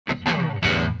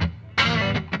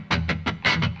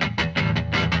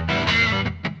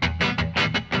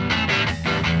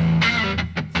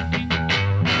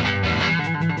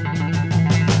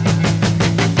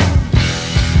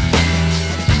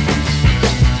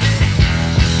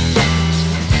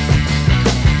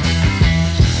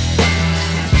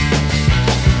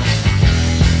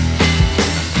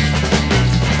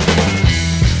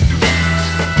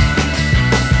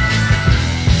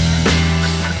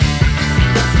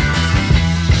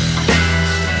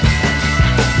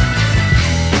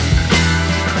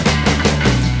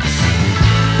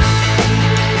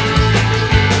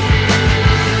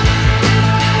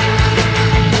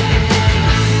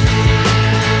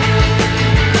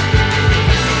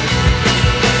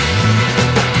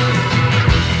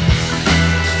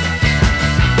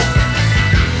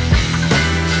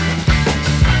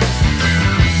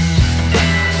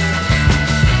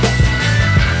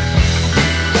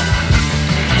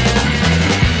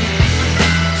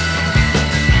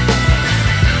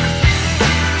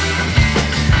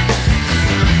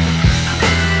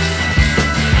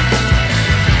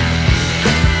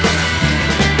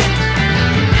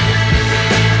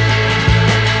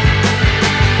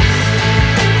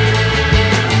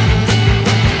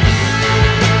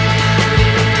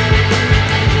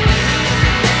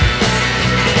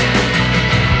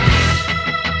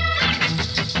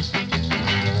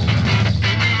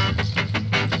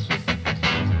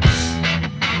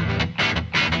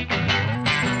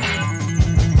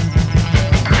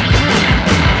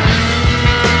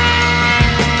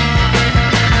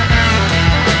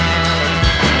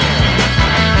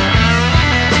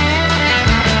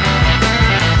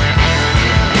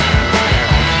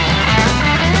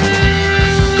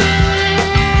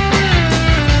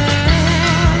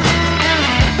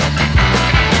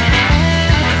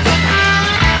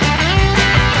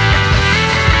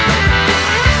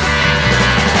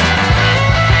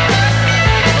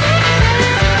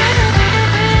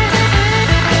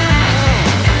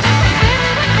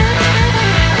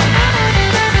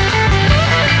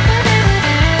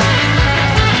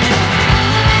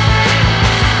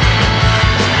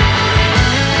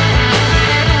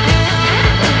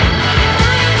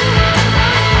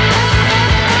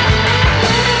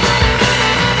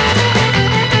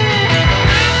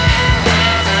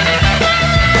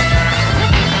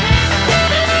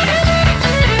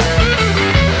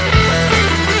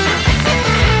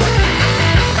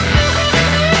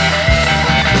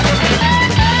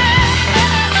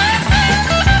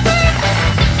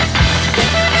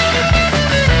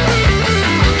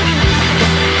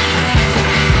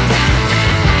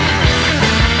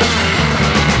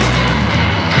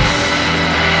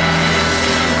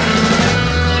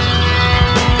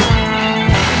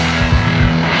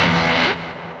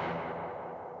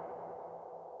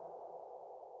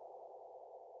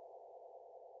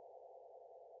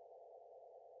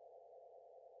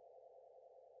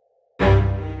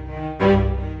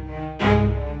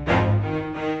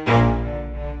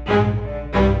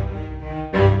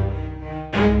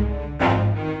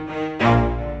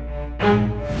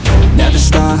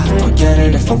get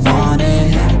it if I want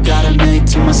it. Gotta make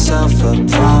to myself a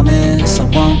promise. I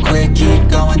won't quit, keep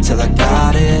going till I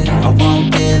got it. I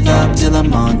won't give up till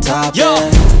I'm on top. Yo,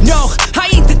 no, I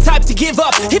ain't the type to give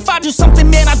up. If I do something,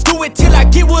 man, I do it till I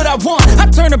get what I want. I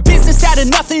turn a business out of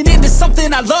nothing into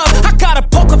something I love. I got a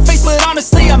poker face, but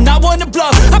honestly, I'm not one to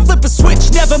bluff. I flip a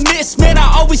switch, never miss, man, I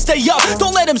always stay up.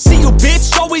 Don't let them see you,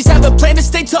 bitch, always have a plan to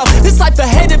stay tough. This life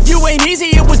ahead of you ain't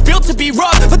easy, it was built to be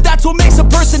rough. But that's what makes a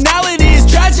personality, is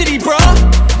tragedy, bruh.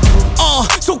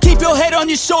 So keep your head on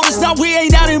your shoulders. Now we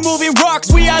ain't out here moving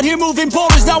rocks, we out here moving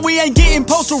boulders. Now we ain't getting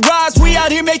posterized, we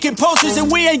out here making posters.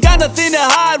 And we ain't got nothing to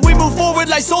hide, we move forward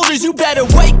like soldiers. You better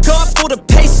wake up for the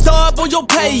pay stub, or you'll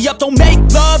pay up. Don't make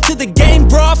love to the game,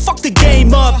 bruh, fuck the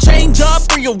game up. Change up,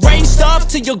 rearrange stuff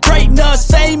to your greatness.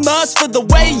 Famous for the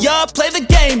way up, play the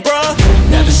game, bruh.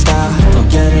 Never stop, I'll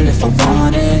get it if I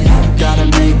want it. Gotta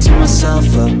make to myself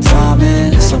a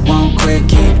promise. I won't quit,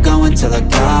 keep going till I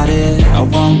got it. I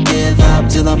won't give up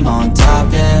till I'm on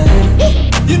top, yeah.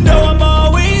 You know I'm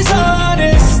always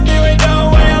honest, there ain't no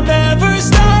way I'm ever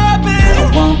stopping.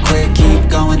 I won't quit, keep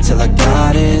going till I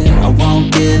got it. I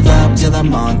won't give up till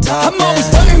I'm on top, I'm always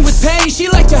flirting with pain, she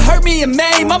like to hurt me and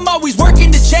maim. I'm always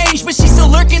working to change, but she's still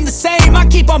lurking the same. I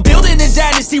keep on building a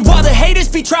dynasty while the haters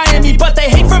be trying me. But they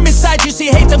hate from inside, you see,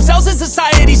 hate themselves in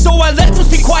society. So I let them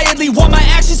speak quietly while my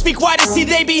actions speak wider. See,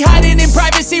 they be hiding in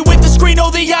privacy with the screen, oh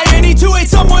the irony. To hate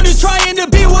someone who's trying to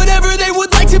be whatever they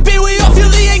would like to be. We all feel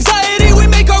the anxiety, we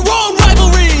make our own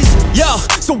rivalries. Yo,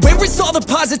 so where is all the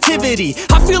positivity?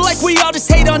 I feel like we all just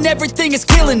hate on everything, it's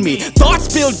killing me. Thoughts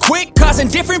build quick, causing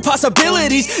different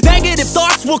possibilities. Negative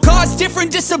thoughts will cause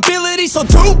different disabilities. So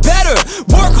do better,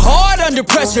 work hard under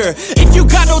pressure. If you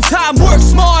got no time, work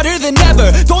smarter than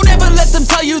ever. Don't ever let them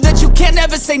tell you that you can't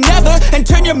ever say never. And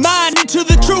turn your mind into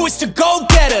the truest of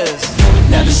go-getters.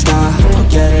 Never stop, I'll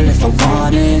get it if I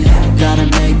want it. Gotta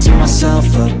make to myself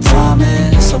a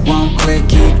promise. I won't quit,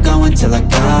 keep going till I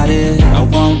got it. I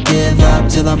won't give up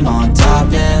till I'm on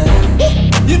top, yeah.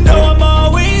 You know I'm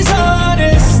always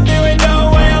honest, there ain't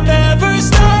no way I'm ever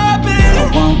stopping.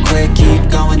 I won't quit, keep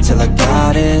going till I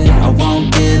got it. I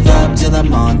won't give up till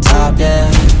I'm on top, yeah.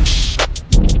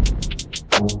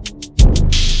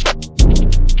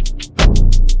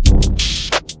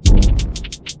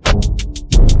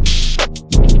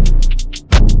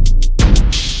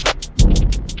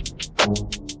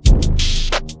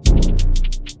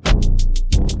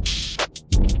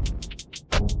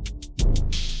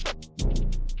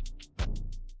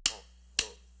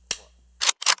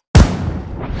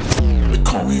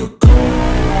 Call me a god.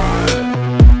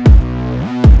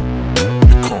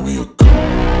 They call me a god.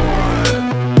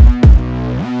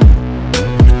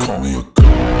 They call me a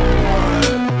god.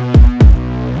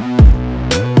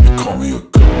 They call me a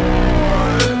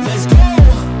god. Let's go.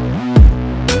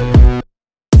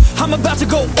 I'm about to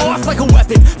go off like a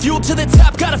weapon. Fuel to the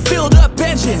top, got a filled up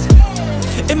engine.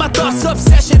 In my thoughts,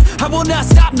 obsession, I will not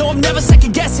stop, no, I'm never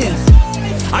second guessing.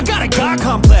 I got a God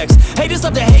complex, haters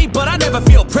love to hate, but I never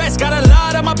feel pressed. Got a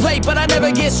lot on my plate, but I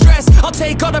never get stressed. I'll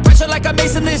take all the pressure like I'm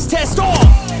acing this test.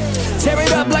 Tear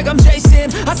it up like I'm Jason.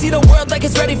 I see the world like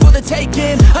it's ready for the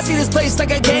taking. I see this place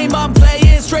like a game I'm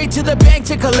playing. Straight to the bank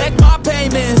to collect my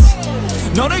payments.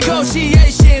 No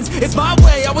negotiations, it's my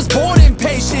way, I was born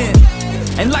impatient.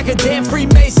 And like a damn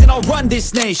Freemason, I'll run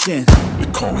this nation. They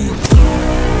call me a god.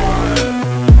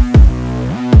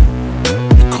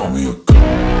 They call me a god.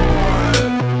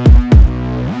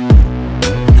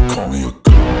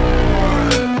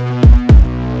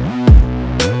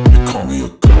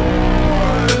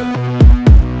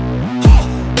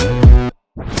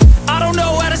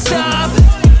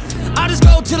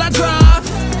 Till I drop,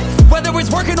 whether it's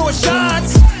working or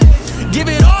shots, give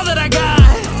it all that I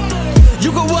got.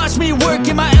 You can watch me work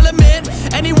in my element.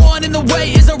 Anyone in the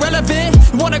way is irrelevant.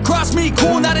 You wanna cross me,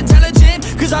 cool, not intelligent,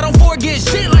 cause I don't forget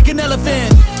shit like an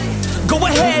elephant. Go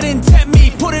ahead and tempt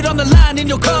me, put it on the line and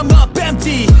you'll come up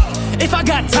empty. If I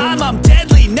got time, I'm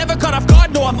deadly, never caught off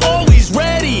guard, no, I'm always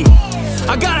ready.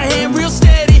 I got a hand real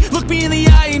steady, look me in the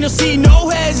eye and you'll see no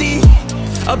hezzy.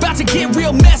 About to get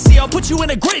real messy, I'll put you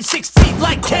in a grave 6 feet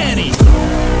like Kenny.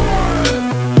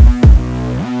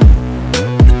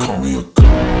 They call me a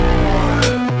god.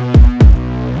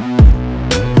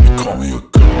 They call me a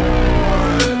god.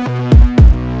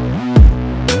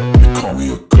 They call me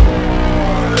a god.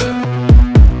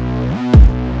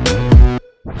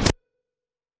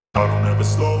 I don't ever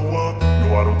slow up,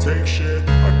 no I don't take shit.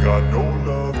 I got no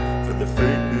love for the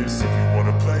fakeness. If you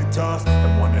wanna play tough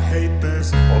and wanna hate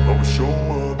this, I'll always show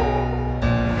up.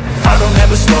 I don't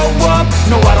ever slow up,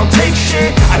 no I don't take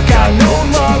shit. I got no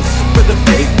love for the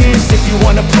fakeness. If you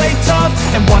wanna play tough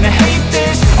and wanna hate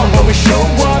this, I'll always show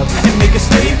up and make a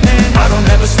statement. I don't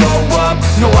ever slow up,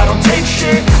 no I don't take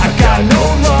shit. I got no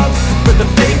love for the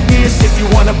fakeness. If you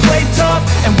wanna play tough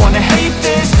and wanna hate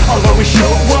this, I'll always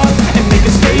show up and make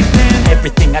a statement.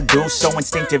 Everything I do so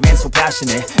instinctive and so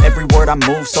passionate. Every word I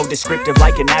move so descriptive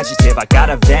like an adjective. I got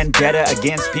a vendetta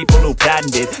against people who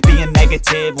patented being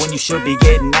negative when you should be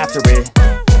getting after it.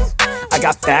 I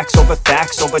got facts over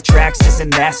tracks, this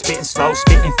and that. Spitting slow,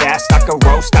 spitting fast. I could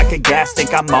roast, I could gas.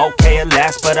 Think I'm okay at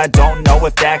last, but I don't know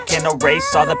if that can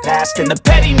erase all the past. And the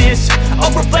pettiness, a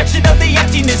reflection of the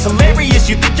emptiness. Hilarious,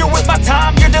 you think you're worth my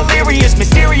time, you're delirious.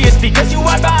 Mysterious, because you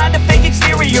hide behind a fake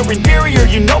exterior. Inferior,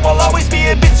 you know I'll always be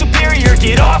a bit superior.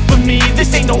 Get off of me,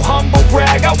 this ain't no humble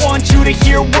brag. I want you to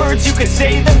hear words, you can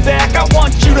say them back. I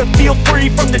want you to feel free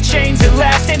from the chains at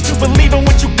last, and to believe in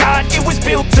what you got, it was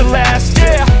built to last,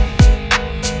 yeah.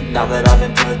 Now that I've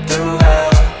been put through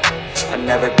hell, I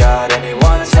never got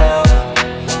anyone's help.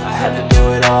 I had to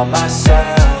do it all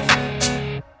myself.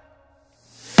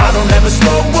 I don't ever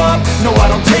slow up, no I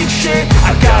don't take shit.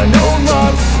 I got no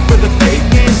love for the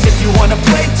fakeness. If you wanna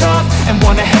play tough and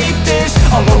wanna hate this,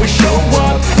 I'll always show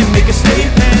up and make a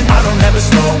statement. I don't ever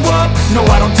slow up, no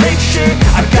I don't take shit.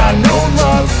 I got no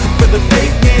love for the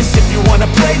fakeness. If you wanna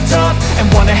play tough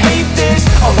and wanna hate this,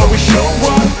 I'll always show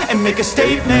up and make a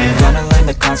statement. Gonna learn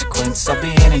the consequence of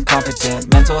being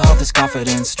incompetent. Mental health is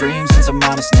confidence, dreams and some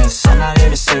modestness. I'm not here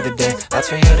to save the day, that's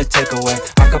for you to take away.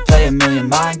 I could play a million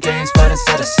mind games, but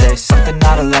instead I say something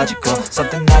not illogical,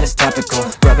 something that is topical.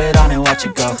 Rub it on and watch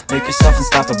it go, make yourself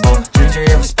unstoppable. Dreams are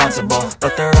irresponsible,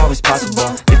 but they're always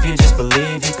possible. If you just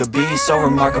believe, you could be so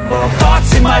remarkable.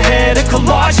 Thoughts in my head, a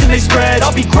collage and they spread.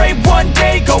 I'll be great one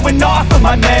day, going off of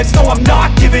my meds. No, I'm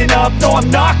not giving up, no, I'm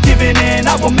not giving in.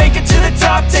 I will make it to the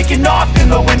top, taking off in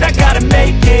the wind. I gotta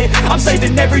make it, I'm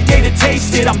saving every day to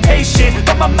taste it. I'm patient,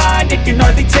 but my mind, it can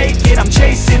hardly take it. I'm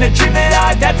chasing a dream that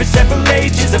I've had for several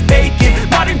ages. A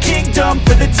vacant, modern kingdom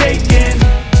for the taking.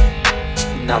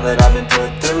 Now that I've been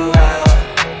put through hell,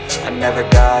 I never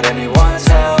got anyone's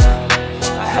help.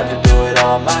 I had to do it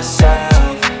all myself.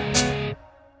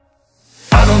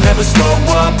 I don't ever slow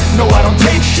up, no I don't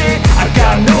take shit. I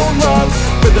got no love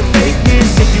for the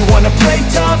fakeness. If you wanna play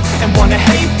tough and wanna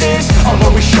hate this, I'll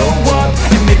always show up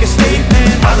and make a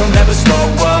statement. I don't ever slow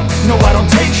up, no I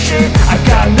don't take shit. I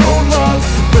got no love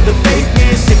for the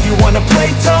fakeness. If you wanna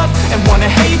play tough and wanna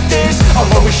hate this, I'll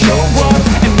always show up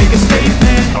and make a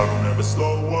statement. I don't ever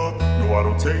slow up, no I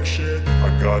don't take shit. I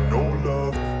got no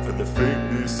love for the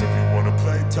fakeness. If you wanna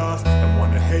play tough and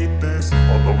wanna hate this,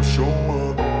 I'll always show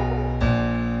up.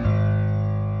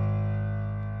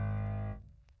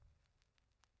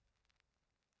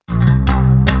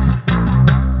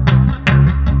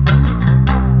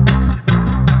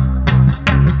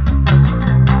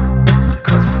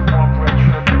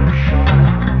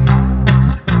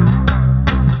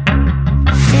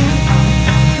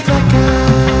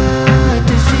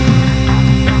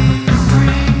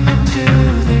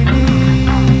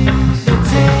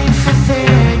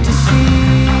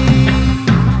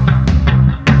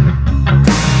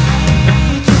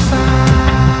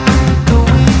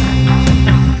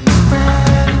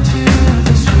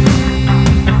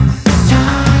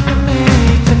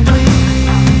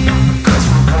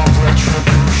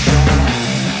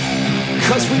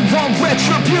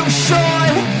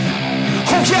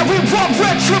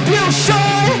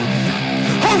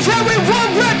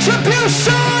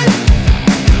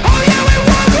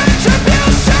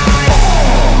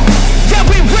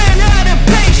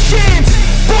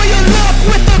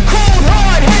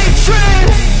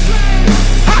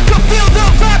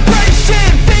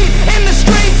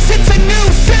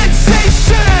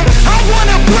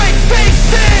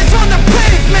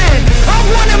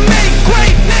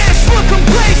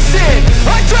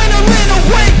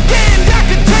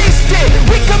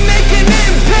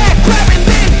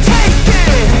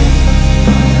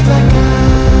 Like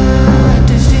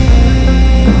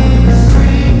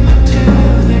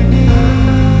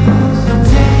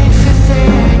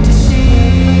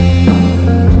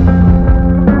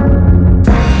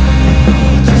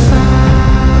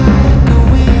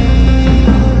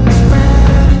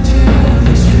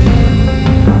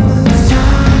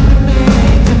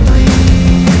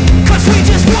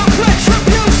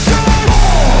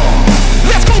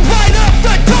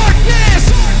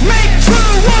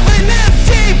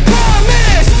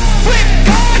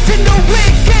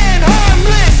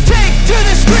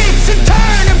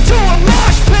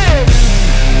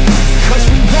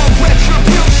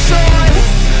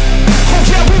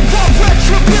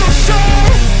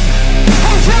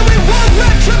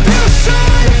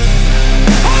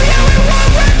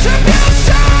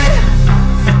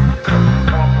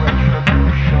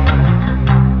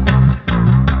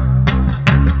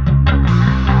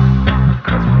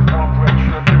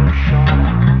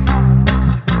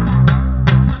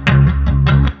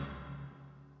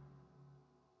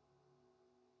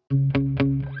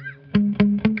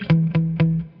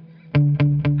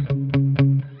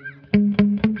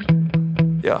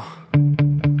Yeah.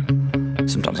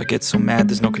 Sometimes I get so mad,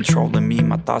 there's no controlling me.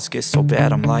 My thoughts get so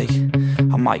bad, I'm like,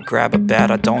 I might grab a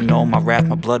bat, I don't know. My wrath,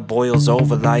 my blood boils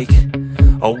over like,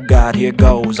 oh God, here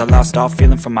goes. I lost all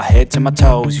feeling from my head to my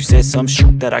toes. You said some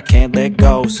shit that I can't let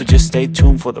go, so just stay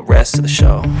tuned for the rest of the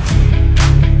show.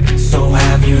 So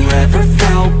have you ever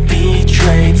felt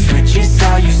betrayed? Switches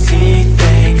how you see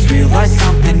things, realize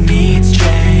something needs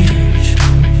change.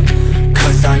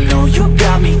 Cause I know you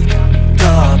got me f***ed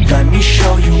up. Let me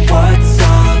show you what's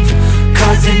up.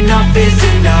 Cause enough is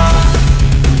enough.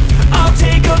 I'll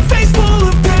take a face full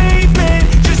of pavement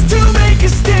just to make a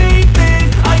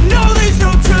statement. I know there's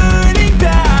no turning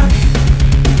back.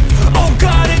 Oh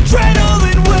God,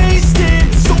 adrenaline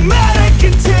wasted, so mad I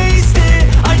can taste it.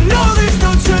 I know there's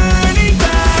no turning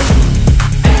back.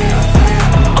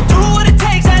 I'll do what it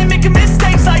takes, I ain't making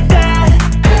mistakes like that.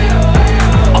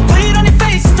 I'll bleed on your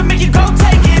face to make you go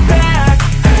take it back.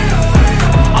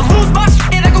 I'll lose my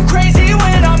shit and I go crazy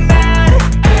when I'm mad.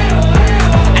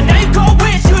 And now you go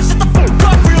wish you would shut the fuck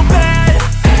up real bad.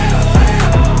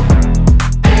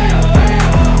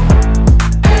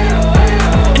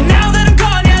 And now that I'm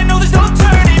gone, yeah, I know there's no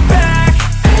turning back.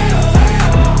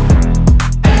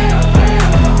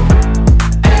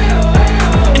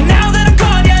 And now that I'm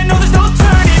gone, yeah, I know there's no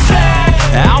turning back.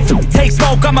 I'll take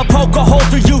smoke, I'ma poke a hole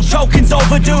through you, choking's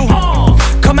overdue.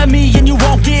 Come at me and you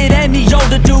won't get any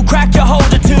older, dude. Crack your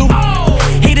holder too.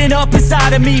 Heating up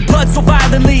inside of me, blood so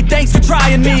violently. Thanks for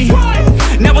trying me.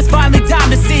 Now it's finally time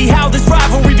to see how this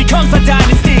rivalry becomes a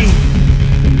dynasty.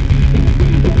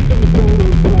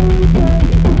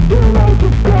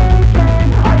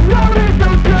 I know there's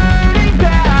no turning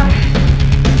back.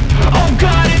 Oh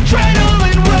God,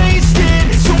 adrenaline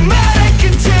wasted, so mad I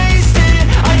can taste it.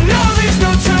 I know there's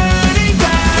no turning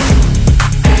back.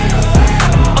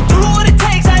 I'll do what it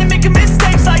takes, I ain't making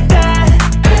mistakes like that.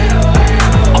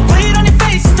 I'll bleed on your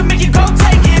face to make you go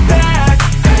take it back.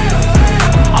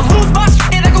 I'll lose my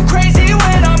shit and I go crazy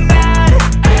when I'm mad.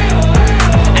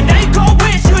 And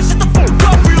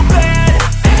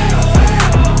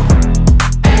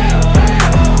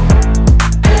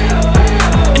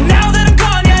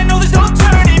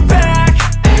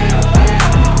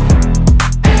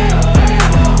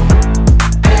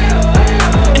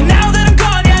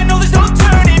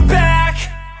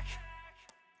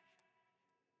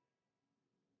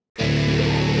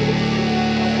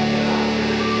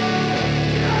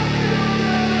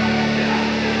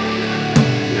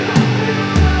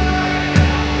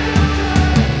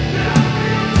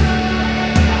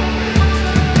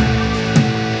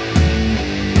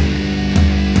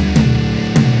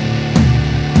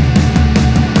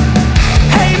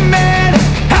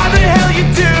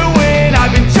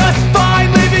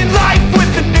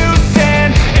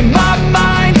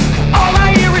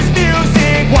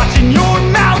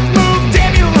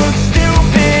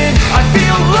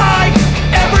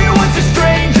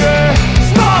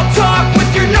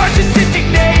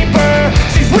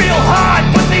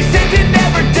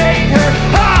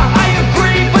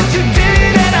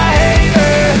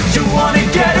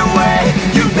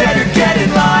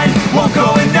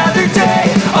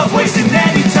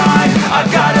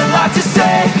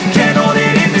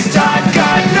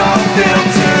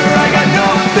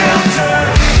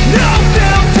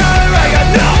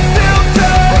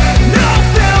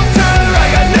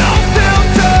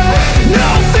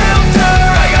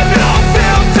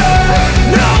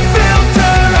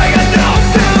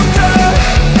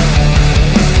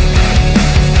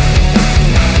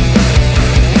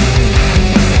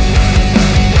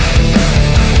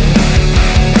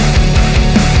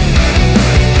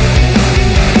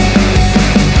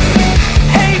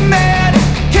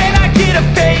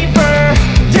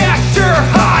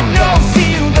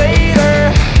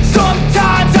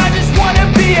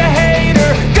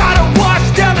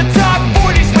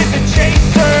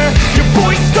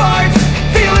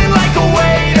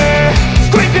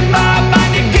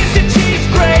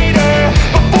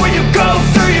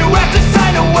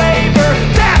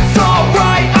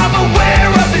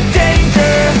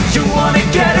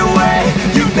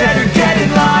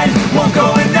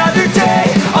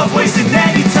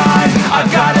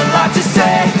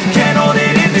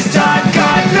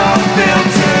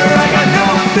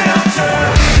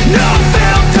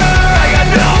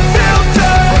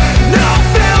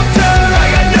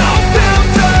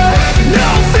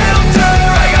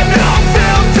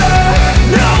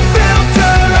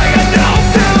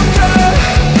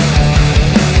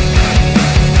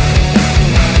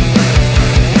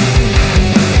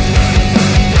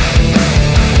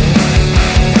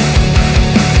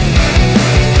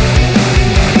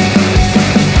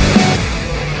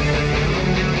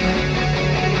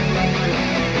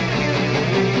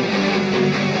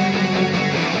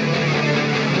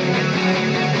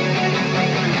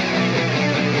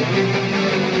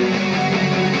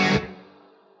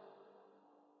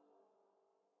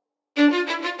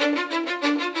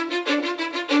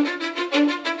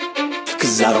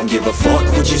Cause I don't give a fuck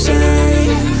what you say.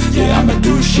 Yeah, I'ma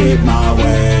do shit my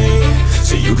way.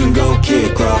 So you can go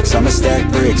kick rocks, I'ma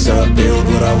stack bricks up, build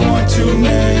what I want to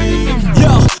make.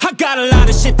 Yo, I got a lot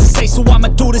of shit to say, so I'ma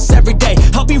do this every day.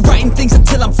 I'll be writing things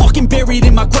until I'm fucking buried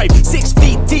in my grave. 6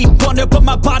 feet deep under, but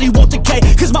my body won't decay.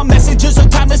 Cause my messages are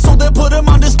timeless, so they'll put them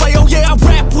on display. Oh yeah, I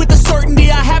rap with a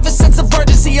certainty, I have a sense of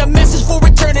urgency. A message for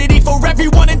eternity, for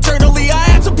everyone internally. I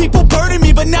had some people burning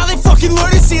me, but now they fucking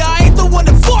learn to see I ain't the one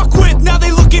to fuck with, now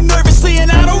they looking nervously.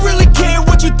 And I don't really care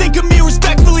what you think of me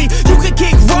respectfully. You can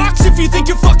kick rocks if you think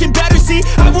you're fucking better, see.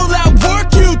 I will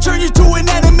outwork you, turn you to an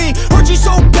enemy. Hurt you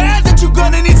so bad that you're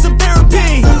gonna need some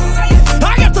therapy.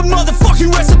 I got the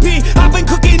motherfucking recipe. I've been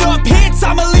cooking up hits,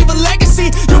 I'ma leave a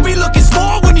legacy. You'll be looking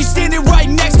small when you're standing right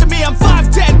next to me. I'm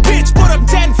 5'10", bitch, but I'm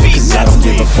 10 feet Cause I don't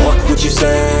give a fuck what you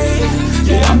say.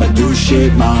 Yeah, I'ma do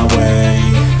shit my way.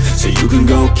 So you can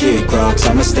go kick rocks,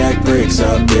 I'ma stack bricks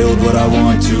up, build what I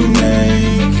want to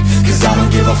make. Cause I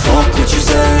don't give a fuck what you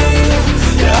say.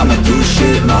 Yeah, I'ma do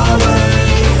shit my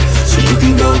way. So you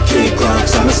can go kick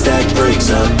rocks, I'ma stack bricks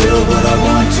up, build what I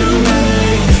want to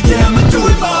make. Yeah, I'ma do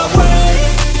it my way.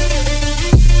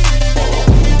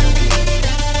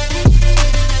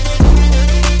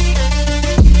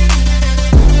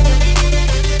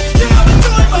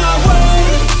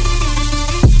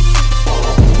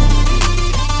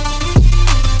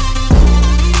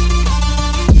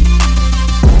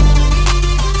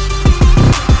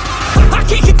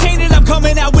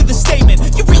 Coming out with a statement.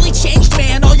 You really changed,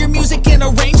 man, all your music and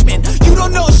arrangement. You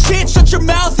don't know shit, shut your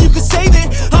mouth, you can save it.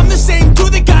 I'm the same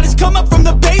dude that got his come up from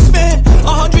the basement.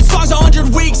 100 songs,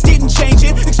 100 weeks, didn't change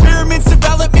it. Experiments,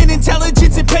 development,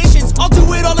 intelligence, and patience. I'll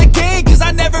do it all again, cause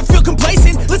I never feel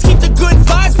complacent. Let's keep the good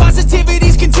vibes,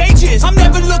 positivity's contagious. I'm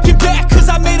never looking back, cause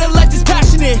I made a life that's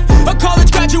passionate. A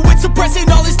college graduate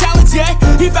suppressing all his talents, yeah.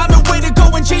 He found a way to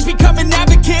go and change, become an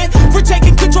advocate for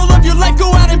taking control of your life,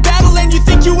 go out and battle. And you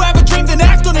think you have a dream, then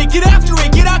act on it, get after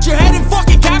it, get out your head and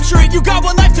fucking capture it. You got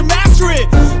one life to master it.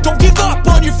 Don't give up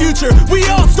on your future, we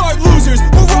all start losers.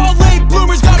 We're all late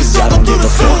bloomers, gotta struggle through the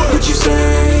sewer. I don't give a fuck what you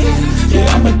say.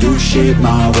 Yeah, I'ma do shit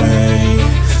my way.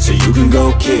 So you can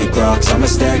go kick rocks, I'ma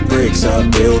stack bricks up,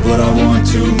 build what I want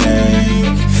to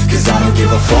make. Cause I don't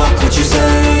give a fuck what you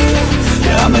say.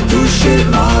 Yeah, I'ma do shit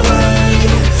my way.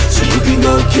 So you can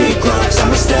go kick rocks,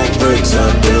 I'ma stack bricks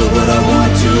up, build what I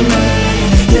want to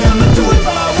make. Yeah, I'ma do it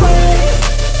my way.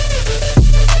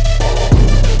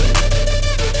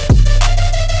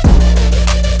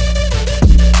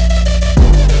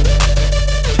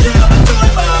 Yeah, I'ma do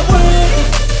it my way.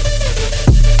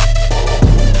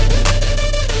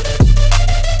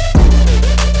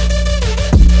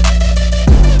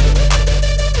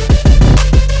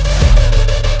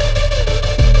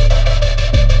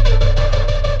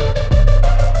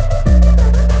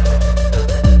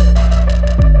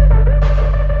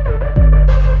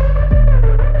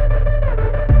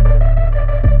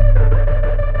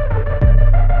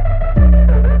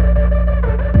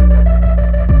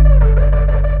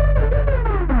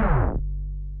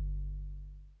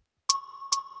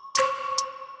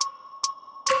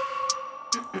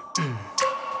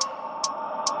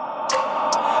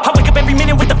 I wake up every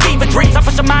minute with the fever dreams. I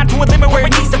push my mind to a limit where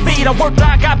it needs to be. I work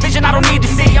blind, got vision I don't need to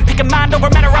see. I'm picking mind over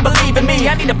matter, I believe in me.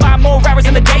 I need to find more hours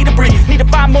in the day to breathe. Need to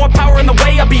find more power in the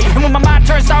way I be. And when my mind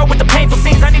turns sour with the painful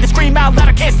scenes, I need to scream out loud,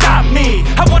 I can't stop me.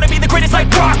 I wanna be the greatest like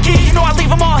Rocky. You know I leave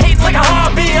them all hating like a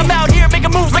hobby. I'm out here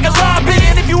making moves like a lobby.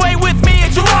 And if you ain't with me,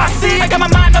 it's your loss, see. I got my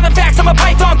mind on the facts, I'm a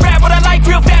python, grab what I like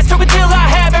real fast. Choke until I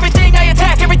have everything I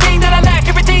attack, everything that I lack,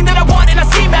 everything that I want and I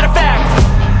see, matter of fact.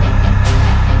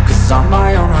 Cause I'm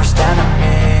my own worst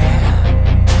enemy.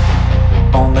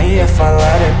 Only if I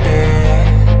let it be.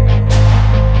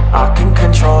 I can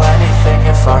control anything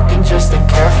if I can just think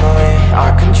carefully.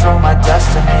 I control my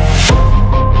destiny.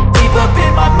 Deep up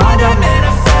in my mind I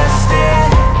manifest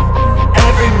it.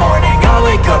 Every morning I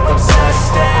wake up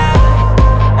obsessed, and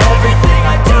everything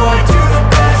I do the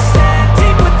best. And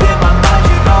deep within my mind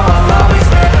you know I'll always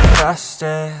manifest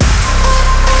it.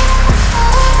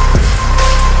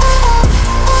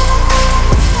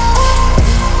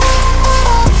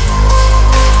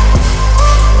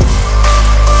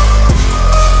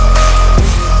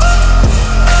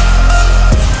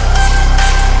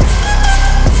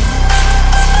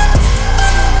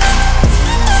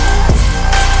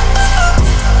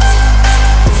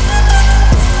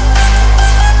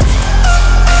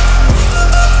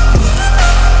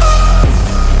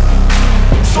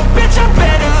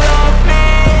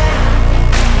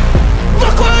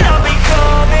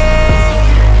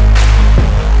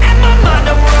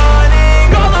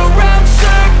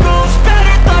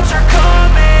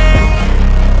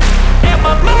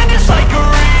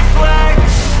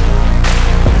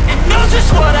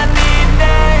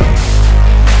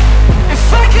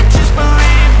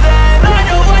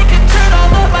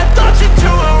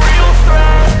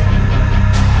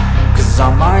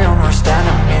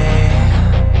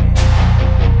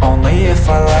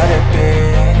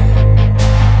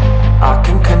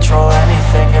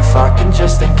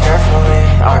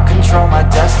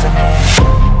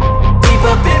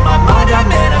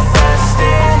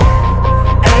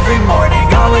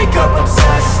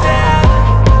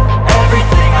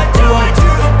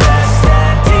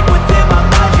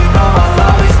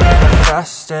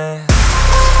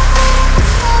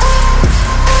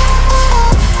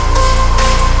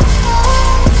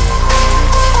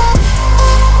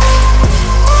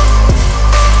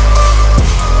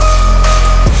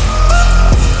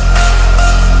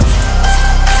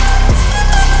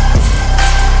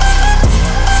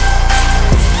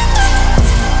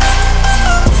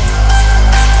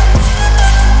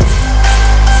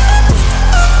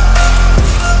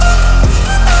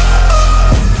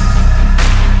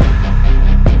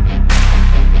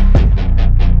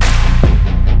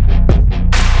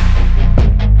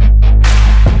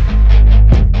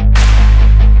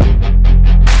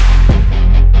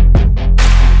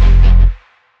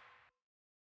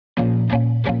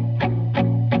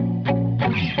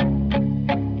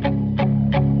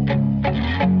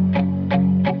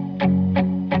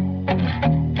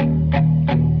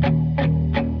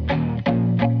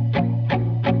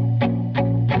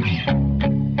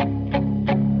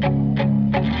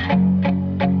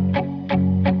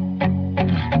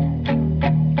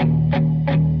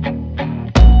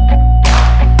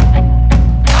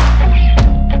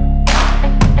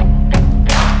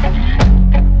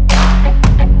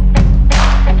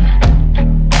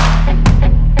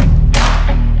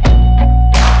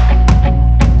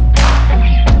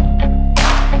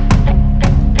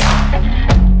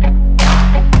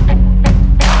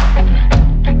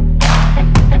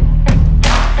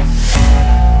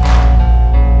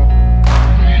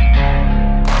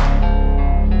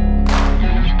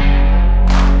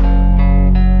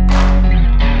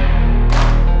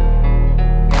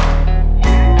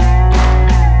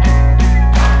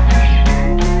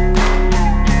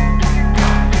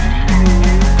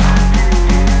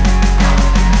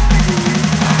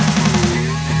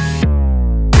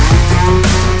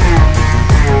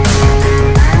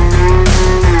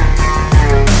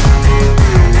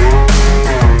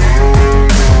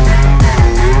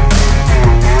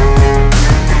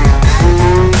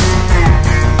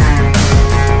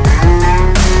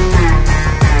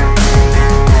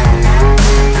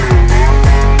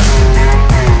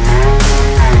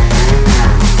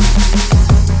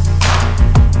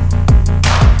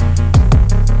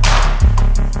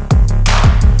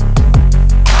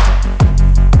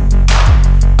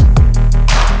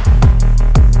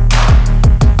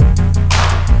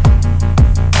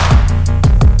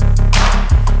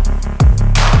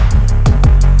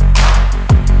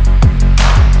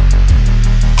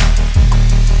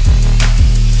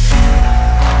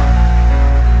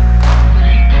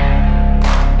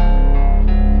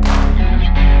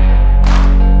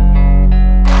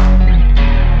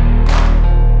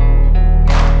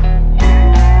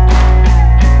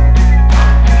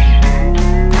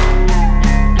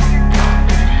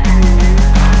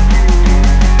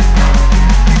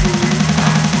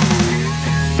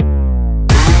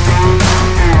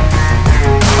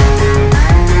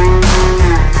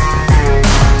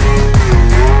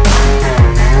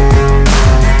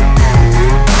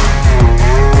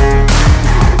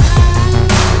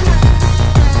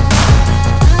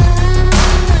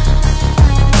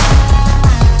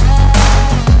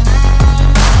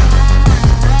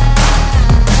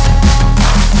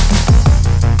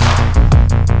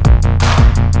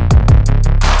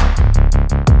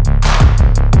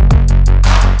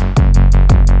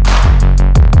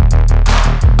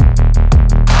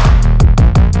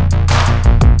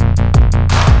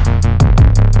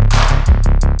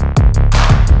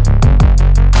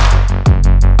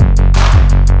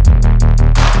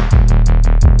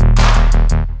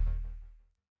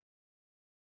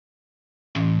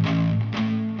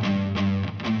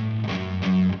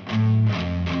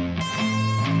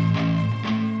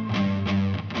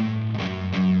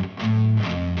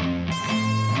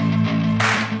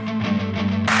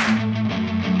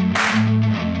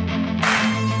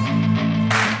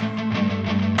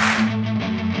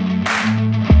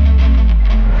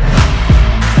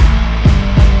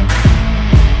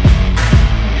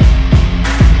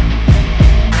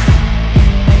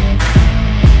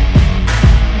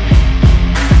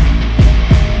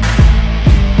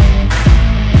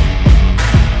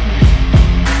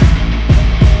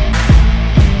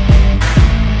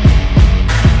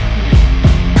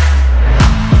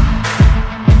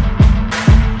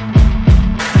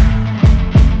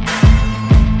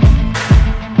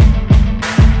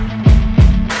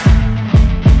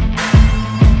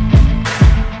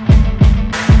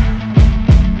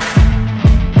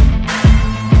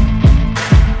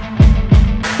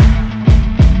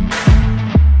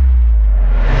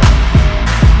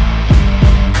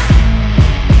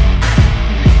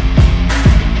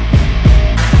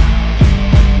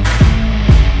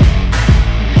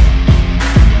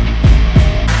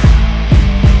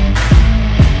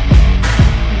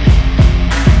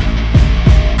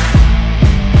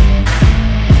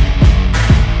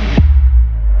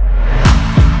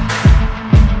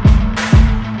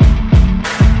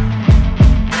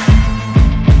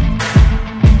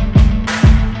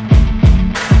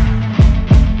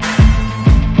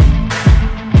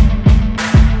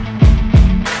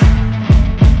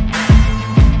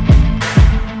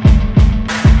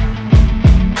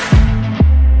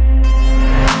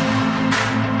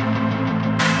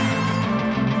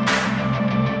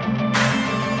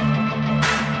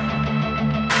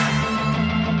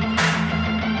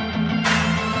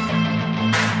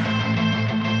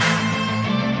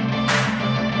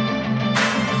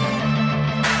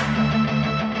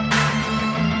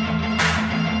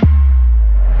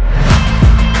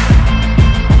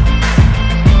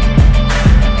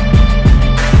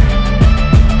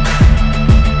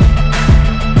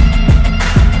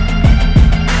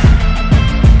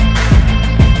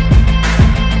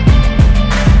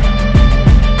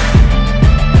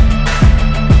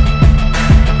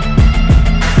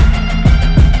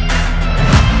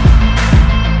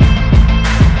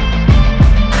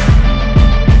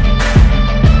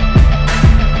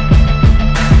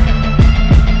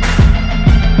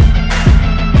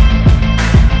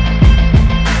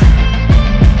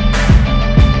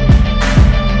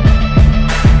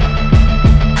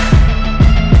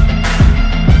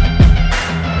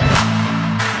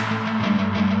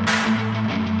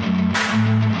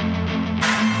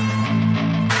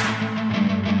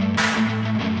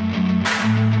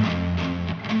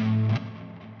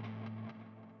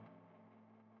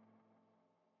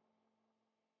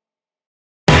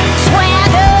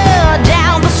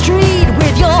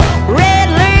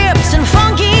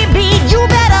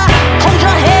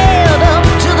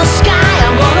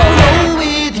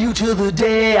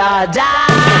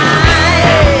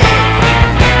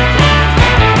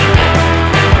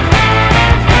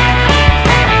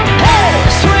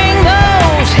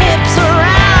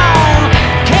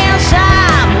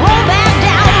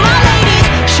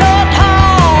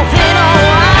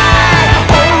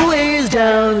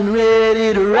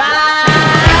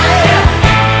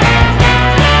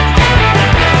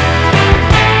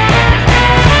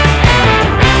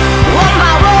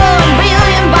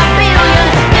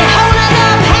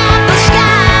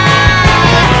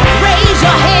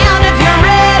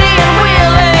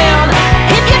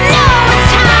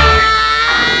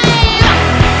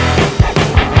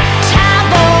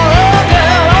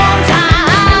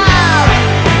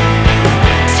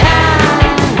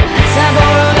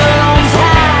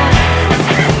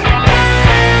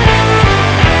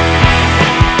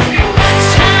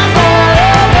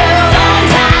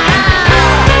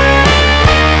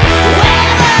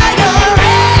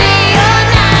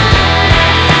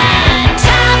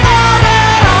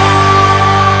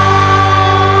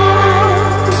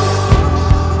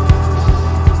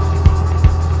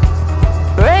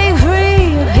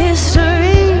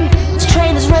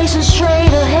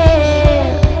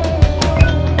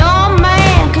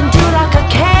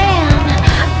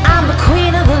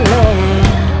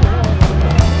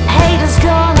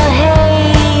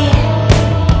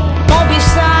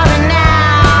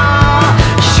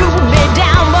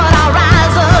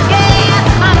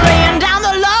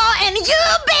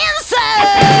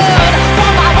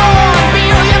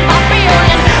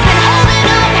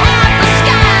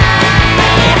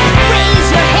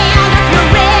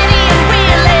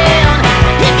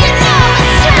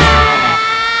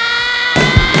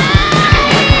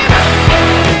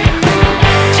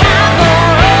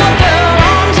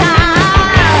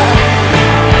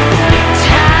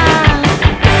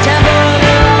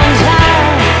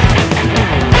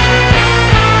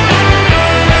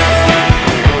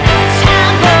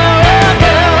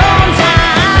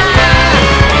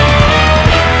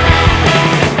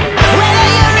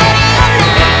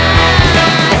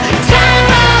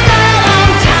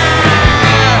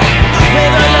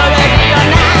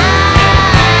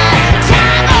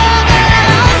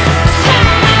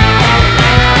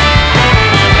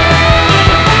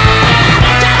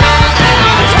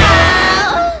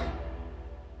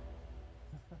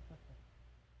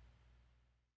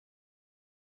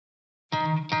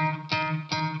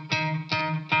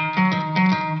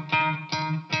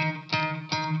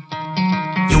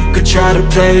 try to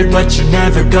play, but you're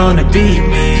never gonna beat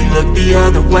me. Look the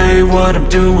other way, what I'm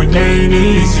doing ain't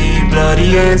easy. Bloody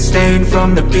hands stained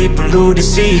from the people who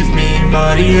deceive me.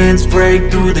 Muddy hands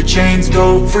break through the chains,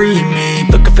 go free me.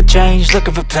 Looking for change,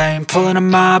 looking for pain, pulling a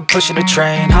mob, pushing a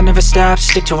train. I'll never stop,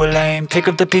 stick to a lane, pick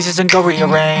up the pieces and go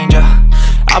rearrange.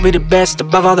 I'll be the best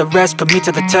above all the rest, put me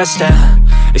to the test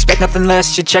and expect nothing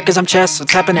less, your check as I'm chess,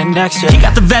 what's happening next, yeah. He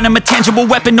got the venom, a tangible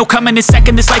weapon, no coming in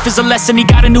second. This life is a lesson, he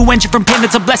got a new engine from pain,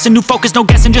 it's a blessing. New focus, no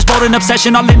guessing, just bold and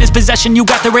obsession, all in his possession. You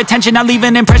got their attention, I'll leave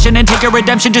an impression and take your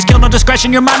redemption. Just kill, no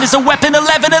discretion, your mind is a weapon.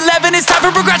 11-11, it's time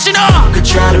for progression, You could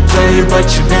try to play, but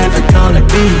you're never gonna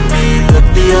beat me. Look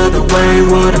the other way,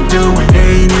 what I'm doing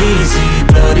ain't easy.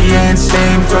 Bloody hands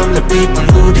stained from the people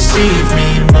who deceive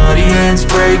me. Muddy hands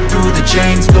break through the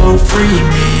chains, go free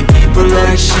me. People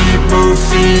like sheep move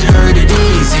feet, hurt it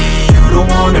easy. You don't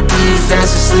wanna be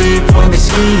fast asleep when they're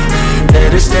scheming.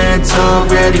 Better stand tall,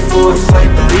 ready for a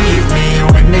fight, believe me.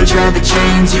 When they try the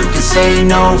chains, you can say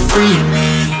no, free me.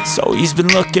 So he's been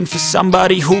looking for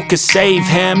somebody who could save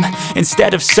him,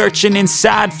 instead of searching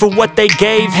inside for what they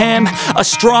gave him. A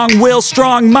strong will,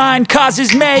 strong mind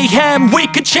causes mayhem. We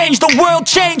could change the world,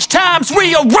 change times,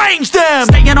 rearrange them.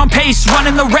 Staying on pace,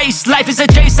 running the race. Life is a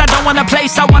chase, I don't want a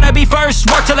place, I wanna be first.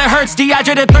 Work till it hurts,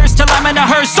 dehydrated thirst till I'm in a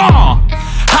hearse.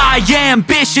 High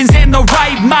ambitions and the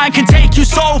right mind can take you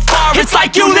so far. It's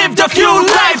like you lived a few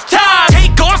lifetimes.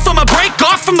 Take off from a break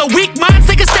off from the weak minds,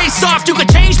 they can stay soft. You can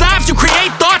change lives, you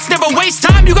create thoughts, never waste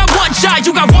time. You got one shot,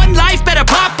 you got one life, better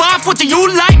pop off. What do you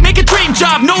like? Make a dream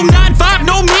job. No 9-5,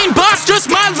 no mean boss, just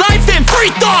my life and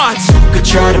free thoughts. You could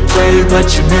try to play, but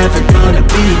you're never gonna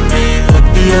beat me. Look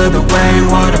the other way,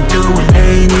 what I'm doing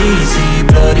ain't easy.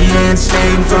 Bloody hands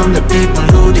stained from the people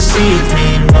who deceive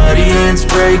me. Muddy hands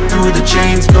break through the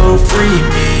chains, go free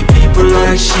me. People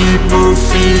like sheep move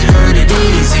feet, hurt it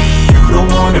easy. You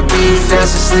don't wanna be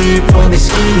fast asleep when they're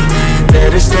scheming.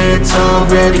 Better stand tall,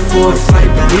 ready for a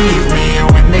fight, believe me.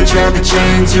 When they try the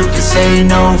chains, you can say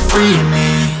no, free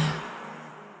me.